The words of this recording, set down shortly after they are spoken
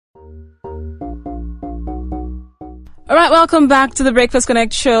All right, welcome back to the Breakfast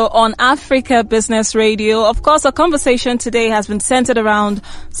Connect show on Africa Business Radio. Of course, our conversation today has been centered around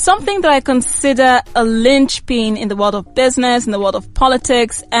something that I consider a linchpin in the world of business, in the world of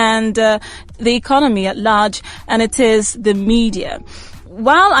politics, and the economy at large, and it is the media.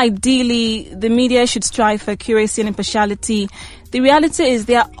 While ideally the media should strive for accuracy and impartiality, the reality is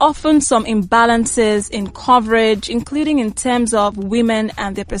there are often some imbalances in coverage, including in terms of women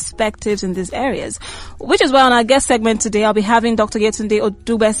and their perspectives in these areas. Which is why on our guest segment today, I'll be having Dr. Yetunde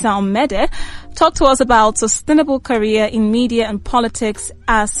Odugbesan-Omede talk to us about sustainable career in media and politics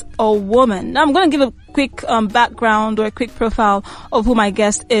as a woman. Now, I'm going to give a quick background or a quick profile of who my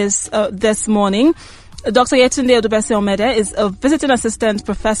guest is this morning. Dr. Yetunde Odugbesan-Omede is a visiting assistant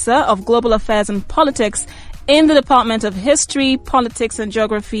professor of global affairs and politics in the Department of History, Politics and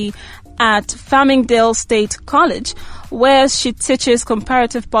Geography at Farmingdale State College, where she teaches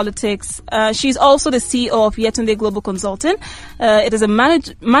comparative politics. She's also the CEO of Yetunde Global Consulting. It is a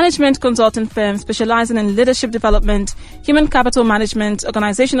management consulting firm specializing in leadership development, human capital management,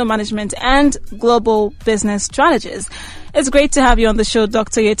 organizational management, and global business strategies. It's great to have you on the show,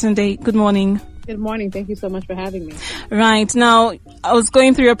 Dr. Yetunde. Good morning. Good morning. Thank you so much for having me. Right. Now, I was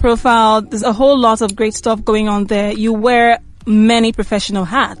going through your profile. There's a whole lot of great stuff going on there. You wear many professional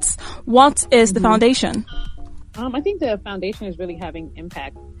hats. What is the foundation? I think the foundation is really having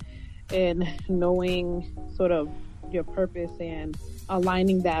impact in knowing sort of your purpose and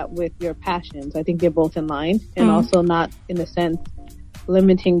aligning that with your passions. I think they're both in line, and also not, in a sense,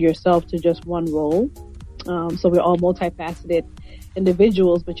 limiting yourself to just one role. So we're all multifaceted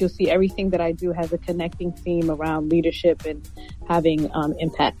individuals, but you'll see everything that I do has a connecting theme around leadership and having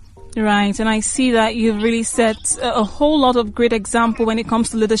impact. Right, and I see that you've really set a whole lot of great example when it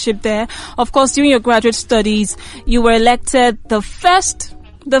comes to leadership there. Of course, during your graduate studies, you were elected the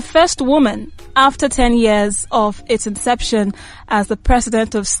first woman after 10 years of its inception as the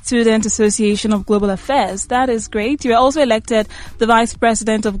president of Student Association of Global Affairs. That is great. You were also elected the vice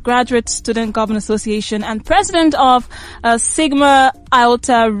president of Graduate Student Government Association and president of Sigma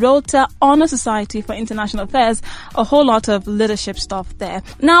Iota Rota Honor Society for International Affairs. A whole lot of leadership stuff there.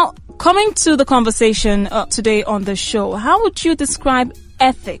 Now, coming to the conversation today on the show, how would you describe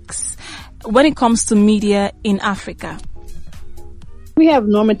ethics when it comes to media in Africa? We have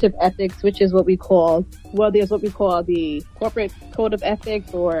normative ethics, which is what we call, there's what we call the corporate code of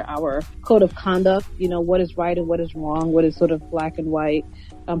ethics or our code of conduct. You know, what is right and what is wrong, what is sort of black and white,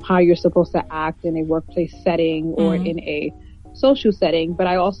 how you're supposed to act in a workplace setting or in a social setting. But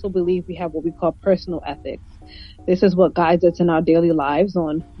I also believe we have what we call personal ethics. This is what guides us in our daily lives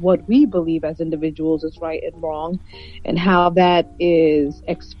on what we believe as individuals is right and wrong, and how that is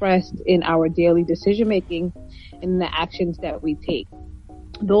expressed in our daily decision making and the actions that we take.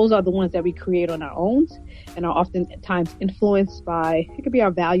 Those are the ones that we create on our own and are oftentimes influenced by, it could be our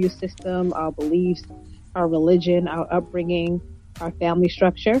value system, our beliefs, our religion, our upbringing, our family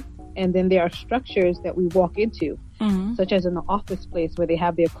structure. And then there are structures that we walk into, such as in the office place where they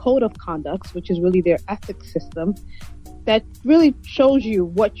have their code of conduct, which is really their ethics system that really shows you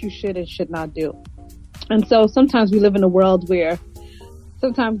what you should and should not do. And so sometimes we live in a world where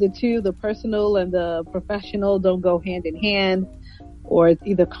sometimes the two, the personal and the professional, don't go hand in hand, or it's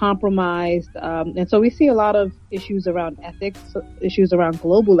either compromised. And so we see a lot of issues around ethics, issues around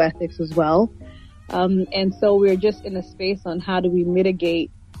global ethics as well. And so we're just in a space on how do we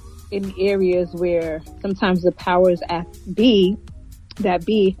mitigate in areas where sometimes the powers that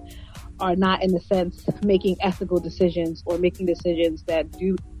be are not, in a sense, making ethical decisions or making decisions that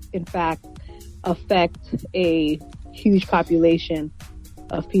do, in fact, affect a huge population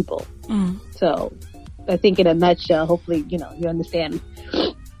of people. So I think in a nutshell, hopefully, you understand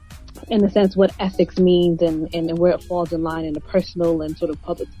in a sense what ethics means and where it falls in line in the personal and sort of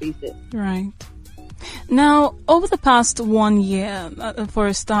public spaces. Right. Now, over the past 1 year, for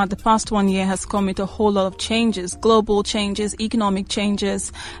a start, the past 1 year has come with a whole lot of changes, global changes, economic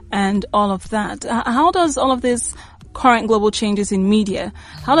changes, and all of that. How does all of this current global changes in media,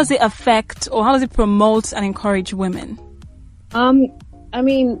 how does it affect or how does it promote and encourage women? I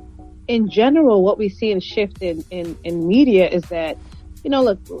mean, in general, what we see in shift in media is that,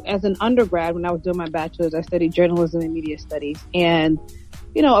 look, as an undergrad, when I was doing my bachelor's, I studied journalism and media studies. And,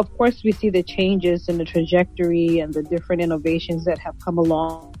 of course, we see the changes in the trajectory and the different innovations that have come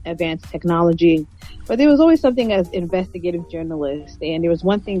along, advanced technology. But there was always something as investigative journalists. And there was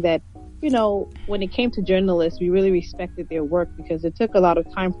one thing that, when it came to journalists, we really respected their work because it took a lot of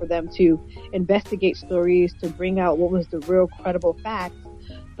time for them to investigate stories, to bring out what was the real credible facts.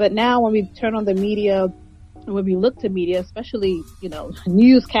 But now when we turn on the media, when we look to media, especially,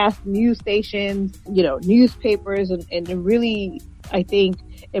 newscasts, news stations, newspapers, and really, I think,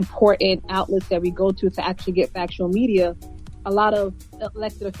 important outlets that we go to actually get factual media, a lot of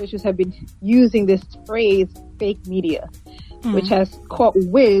elected officials have been using this phrase, fake media, which has caught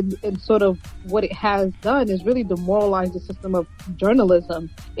wind, and sort of what it has done is really demoralized the system of journalism,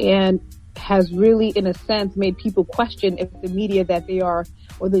 and has really, in a sense, made people question if the media that they are,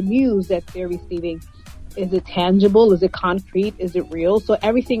 or the news that they're receiving, is it tangible? Is it concrete? Is it real? So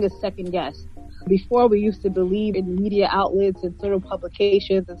everything is second guessed. Before, we used to believe in media outlets and sort of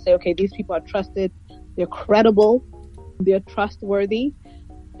publications and say, okay, these people are trusted, they're credible, they're trustworthy.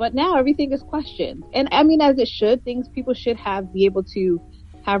 But now everything is questioned. And I mean, as it should, people should be able to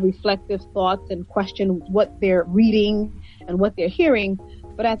have reflective thoughts and question what they're reading and what they're hearing.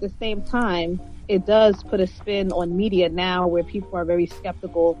 But at the same time, it does put a spin on media now, where people are very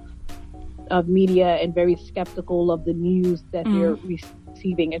skeptical of media and very skeptical of the news that they're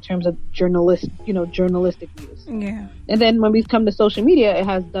receiving in terms of journalistic news. Yeah. And then when we come to social media, it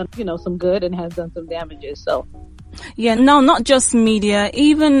has done, some good and has done some damages. So. Yeah, no, not just media,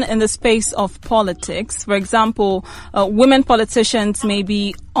 even in the space of politics. For example, women politicians may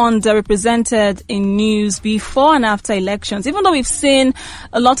be underrepresented in news before and after elections, even though we've seen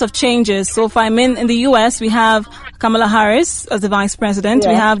a lot of changes. So far, in the US, we have Kamala Harris as the vice president.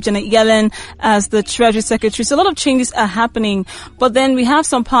 Yeah. We have Janet Yellen as the Treasury Secretary. So a lot of changes are happening. But then we have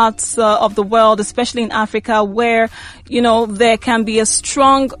some parts of the world, especially in Africa, where, there can be a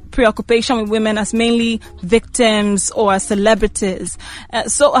strong preoccupation with women as mainly victims or as celebrities.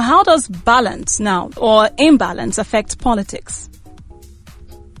 So how does balance now, or imbalance, affect politics?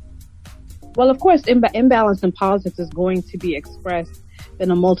 Well, of course, imbalance in politics is going to be expressed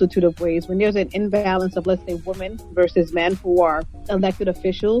in a multitude of ways. When there's an imbalance of, let's say, women versus men who are elected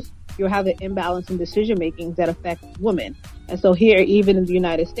officials, you'll have an imbalance in decision making that affects women. And so here, even in the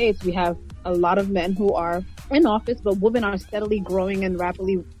United States, we have a lot of men who are in office, but women are steadily growing and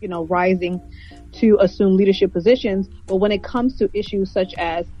rapidly, rising to assume leadership positions. But when it comes to issues such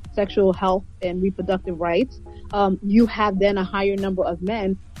as sexual health and reproductive rights, you have then a higher number of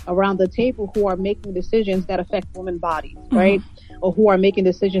men around the table who are making decisions that affect women's bodies, right? Or who are making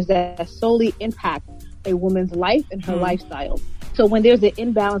decisions that solely impact a woman's life and her lifestyle. So when there's an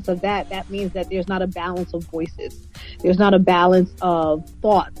imbalance of that means that there's not a balance of voices. There's not a balance of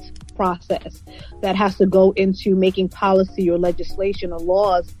thought process that has to go into making policy or legislation or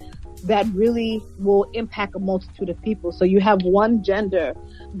laws that really will impact a multitude of people. So you have one gender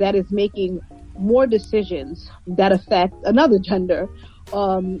that is making more decisions that affect another gender,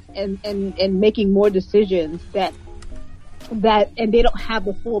 and making more decisions that and they don't have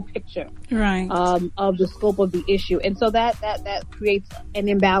the full picture, right, of the scope of the issue. And so that creates an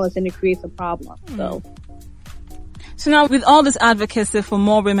imbalance, and it creates a problem. So now, with all this advocacy for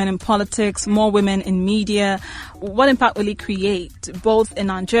more women in politics, more women in media, what impact will it create both in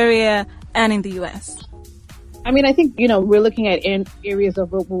Nigeria and in the US? I mean, I think, we're looking at areas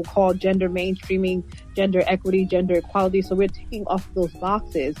of what we'll call gender mainstreaming, gender equity, gender equality. So we're ticking off those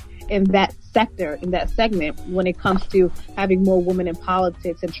boxes in that sector, in that segment, when it comes to having more women in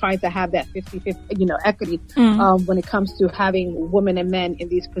politics and trying to have that 50-50, equity, when it comes to having women and men in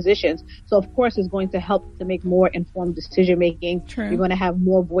these positions. So of course, it's going to help to make more informed decision making. You're going to have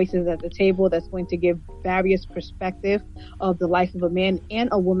more voices at the table that's going to give various perspectives of the life of a man and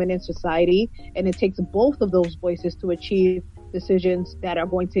a woman in society. And it takes both of those voices to achieve decisions that are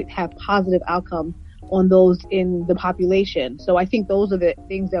going to have positive outcomes on those in the population. So I think those are the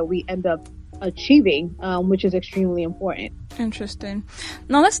things that we end up achieving, which is extremely important. Interesting.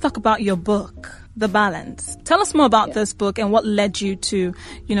 Now let's talk about your book, The Balance. Tell us more about this book and what led you to,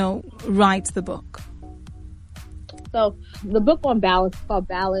 write the book. So the book on balance is called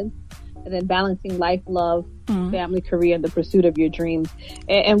Balance, and then balancing life, love, family, career, and the pursuit of your dreams.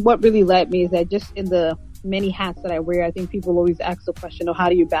 And what really led me is that just in the many hats that I wear, I think people always ask the question, how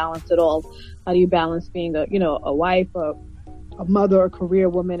do you balance it all? How do you balance being a wife, a mother, a career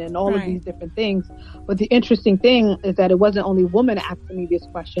woman, and all of these different things? But the interesting thing is that it wasn't only women asking me this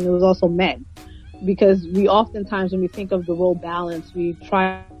question, it was also men. Because we oftentimes, when we think of the role balance, we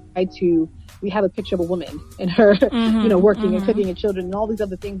have a picture of a woman and her, working and cooking and children and all these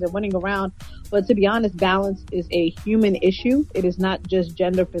other things and running around. But to be honest, balance is a human issue. It is not just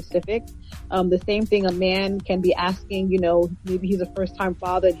gender specific. The same thing a man can be asking, maybe he's a first time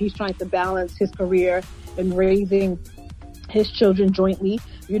father and he's trying to balance his career and raising his children jointly,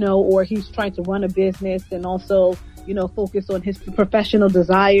 or he's trying to run a business and also, focus on his professional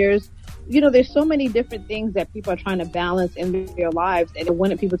desires. There's so many different things that people are trying to balance in their lives, and I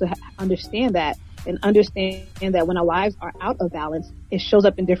wanted people to understand that and understand that when our lives are out of balance, it shows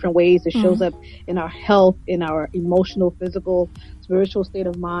up in different ways. It shows up in our health, in our emotional, physical, spiritual state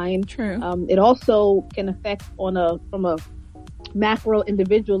of mind. True. It also can affect from a macro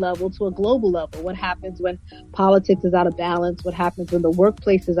individual level to a global level. What happens when politics is out of balance? What happens when the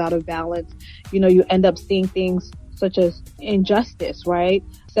workplace is out of balance? You end up seeing things such as injustice, right?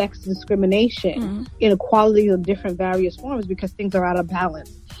 Sex discrimination, inequality of different various forms because things are out of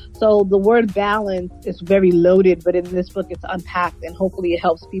balance. So the word balance is very loaded, but in this book it's unpacked, and hopefully it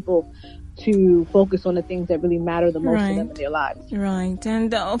helps people to focus on the things that really matter the most to them in their lives. Right.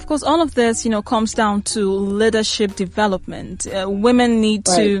 And of course, all of this, comes down to leadership development. Women need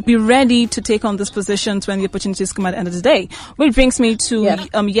to be ready to take on these positions when the opportunities come at the end of the day. Which brings me to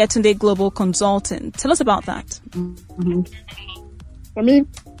Yetunde Global Consulting. Tell us about that. For me,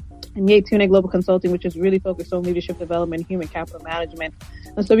 I'm Yetunde Global Consulting, which is really focused on leadership development, human capital management.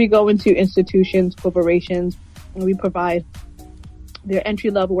 And so we go into institutions, corporations, and we provide their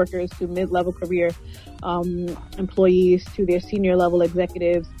entry-level workers to mid-level career employees to their senior-level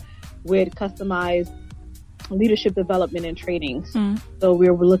executives with customized leadership development and trainings. So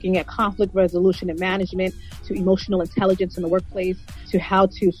we're looking at conflict resolution and management, to emotional intelligence in the workplace, to how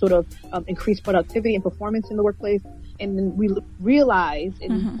to sort of increase productivity and performance in the workplace. And then we realize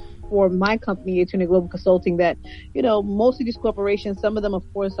for my company, Yetunde Global Consulting, that, most of these corporations, some of them, of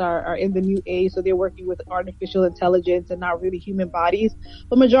course, are in the new age. So they're working with artificial intelligence and not really human bodies.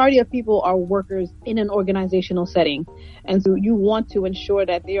 The majority of people are workers in an organizational setting. And so you want to ensure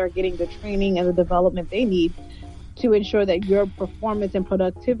that they are getting the training and the development they need to ensure that your performance and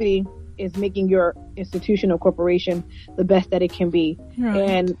productivity is making your institution or corporation the best that it can be.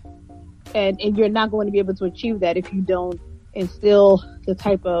 Right. And you're not going to be able to achieve that if you don't instill the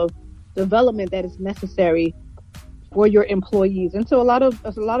type of development that is necessary for your employees. And so a lot of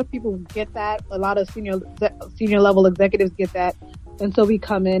people get that. A lot of senior level executives get that. And so we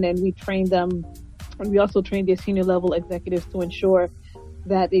come in and we train them, and we also train their senior level executives to ensure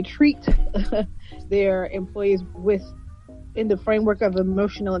that they treat their employees in the framework of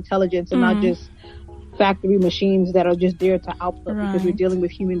emotional intelligence and not just factory machines that are just there to output, because we're dealing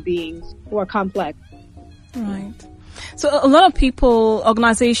with human beings who are complex. Right. So a lot of people,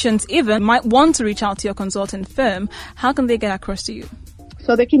 organizations even, might want to reach out to your consulting firm. How can they get across to you?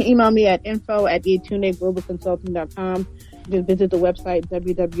 So they can email me at info@yetundeglobalconsulting.com. Just visit the website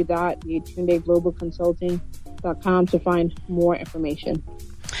www.yetundeglobalconsulting.com to find more information.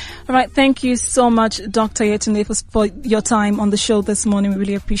 All right. Thank you so much, Dr. Yetunde, for your time on the show this morning. We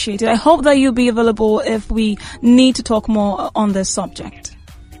really appreciate it. I hope that you'll be available if we need to talk more on this subject.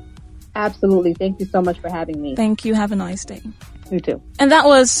 Absolutely. Thank you so much for having me. Thank you. Have a nice day. You too. And that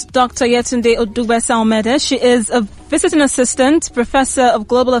was Dr. Yetunde Odugbesan-Omede. She is a visiting assistant professor of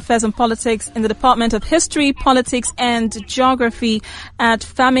global affairs and politics in the Department of History, Politics and Geography at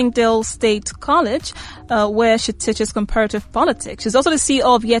Farmingdale State College, where she teaches comparative politics. She's also the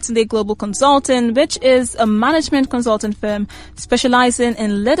CEO of Yetunde Global Consulting, which is a management consulting firm specializing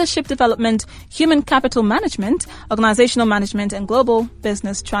in leadership development, human capital management, organizational management, and global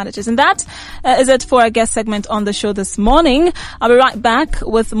business strategies. And that is it for our guest segment on the show this morning. I'll be right back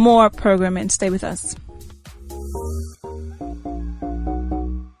with more programming. Stay with us.